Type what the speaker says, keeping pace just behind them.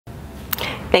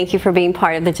Thank you for being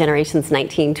part of the Generations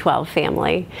 1912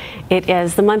 family. It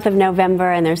is the month of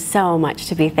November and there's so much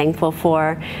to be thankful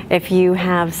for. If you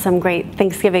have some great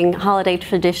Thanksgiving holiday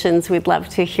traditions, we'd love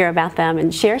to hear about them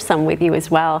and share some with you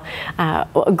as well.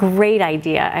 A great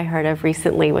idea I heard of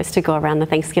recently was to go around the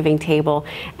Thanksgiving table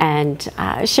and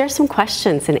share some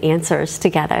questions and answers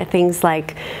together. Things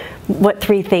like, what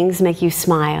 3 things make you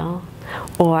smile?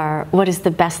 Or what is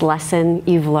the best lesson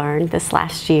you've learned this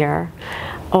last year?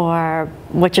 Or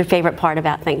what's your favorite part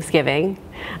about Thanksgiving?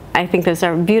 I think those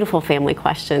are beautiful family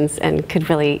questions and could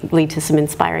really lead to some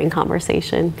inspiring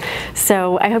conversation.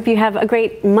 So I hope you have a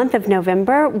great month of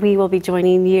November. We will be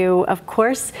joining you, of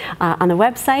course, on the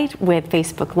website with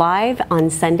Facebook Live on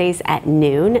Sundays at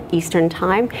noon Eastern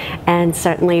Time. And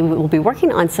certainly we will be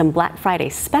working on some Black Friday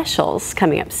specials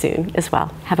coming up soon as well.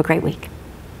 Have a great week.